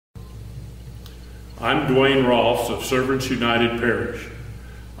I'm Duane Roelfs of Servants United Parish.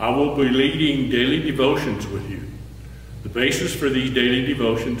 I will be leading daily devotions with you. The basis for these daily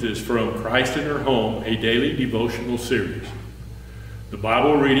devotions is from Christ in Her Home, a daily devotional series. The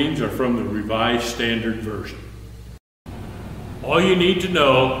Bible readings are from the Revised Standard Version. All you need to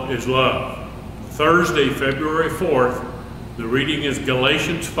know is love. Thursday, February 4th, the reading is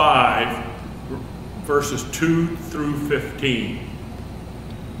Galatians 5, verses 2 through 15.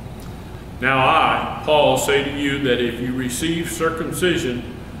 Now I, Paul, say to you that if you receive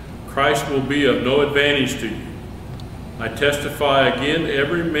circumcision, Christ will be of no advantage to you. I testify again to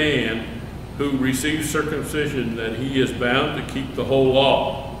every man who receives circumcision that he is bound to keep the whole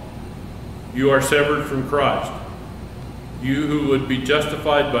law. You are severed from Christ. You who would be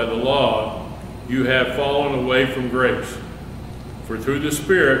justified by the law, you have fallen away from grace. For through the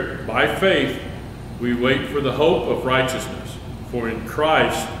Spirit, by faith, we wait for the hope of righteousness. For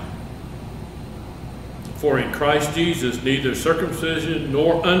in Christ Jesus, neither circumcision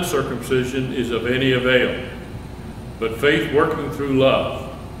nor uncircumcision is of any avail, but faith working through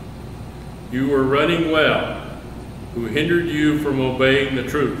love. You were running well. Who hindered you from obeying the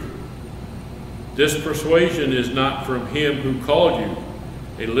truth? This persuasion is not from him who called you.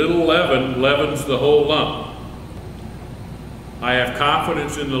 A little leaven leavens the whole lump. I have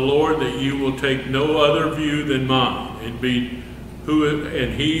confidence in the Lord that you will take no other view than mine, and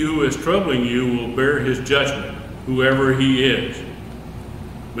he who is troubling you will bear his judgment, whoever he is.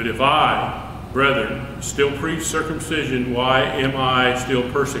 But if I, brethren, still preach circumcision, why am I still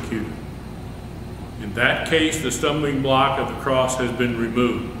persecuted? In that case, the stumbling block of the cross has been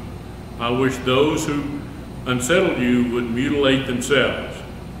removed. I wish those who unsettled you would mutilate themselves.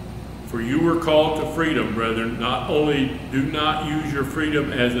 For you were called to freedom, brethren. Not only do not use your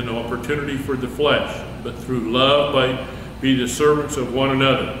freedom as an opportunity for the flesh, but through love be the servants of one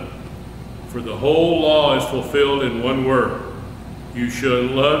another. For the whole law is fulfilled in one word: you shall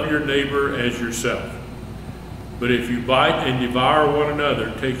love your neighbor as yourself. But if you bite and devour one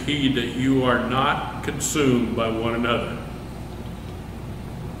another, take heed that you are not consumed by one another.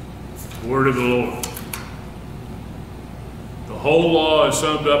 Word of the Lord. The whole law is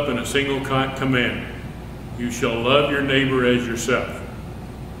summed up in a single commandment: you shall love your neighbor as yourself.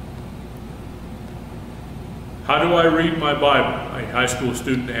 How do I read my Bible? A high school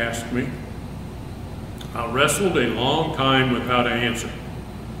student asked me. I wrestled a long time with how to answer.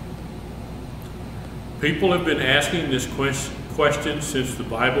 People have been asking this question since the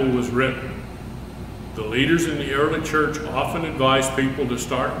Bible was written. The leaders in the early church often advised people to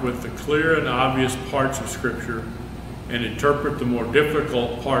start with the clear and obvious parts of Scripture and interpret the more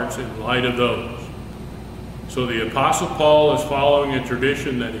difficult parts in light of those. So the Apostle Paul is following a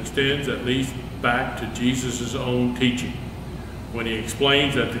tradition that extends at least back to Jesus' own teaching, when he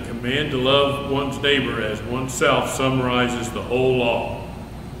explains that the command to love one's neighbor as oneself summarizes the whole law.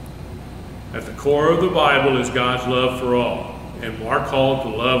 At the core of the Bible is God's love for all, and we are called to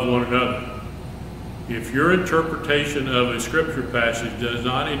love one another. If your interpretation of a scripture passage does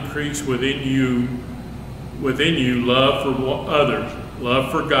not increase within you love for others,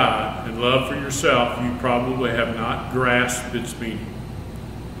 love for God, and love for yourself, you probably have not grasped its meaning.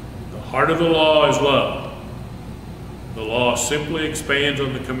 The heart of the law is love. The law simply expands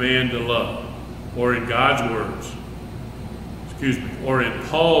on the command to love, or in Paul's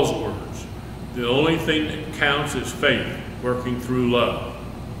words, the only thing that counts is faith working through love.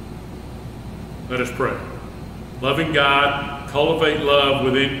 Let us pray. Loving God, cultivate love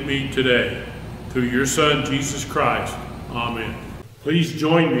within me today. Through your Son, Jesus Christ. Amen. Please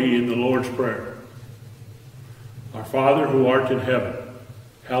join me in the Lord's Prayer. Our Father who art in heaven,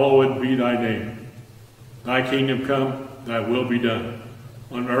 hallowed be thy name. Thy kingdom come, thy will be done,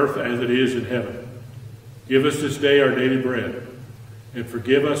 on earth as it is in heaven. Give us this day our daily bread, and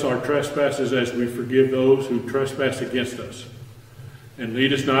forgive us our trespasses as we forgive those who trespass against us. And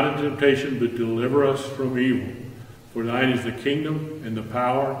lead us not into temptation, but deliver us from evil. For thine is the kingdom, and the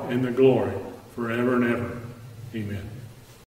power, and the glory, forever and ever. Amen.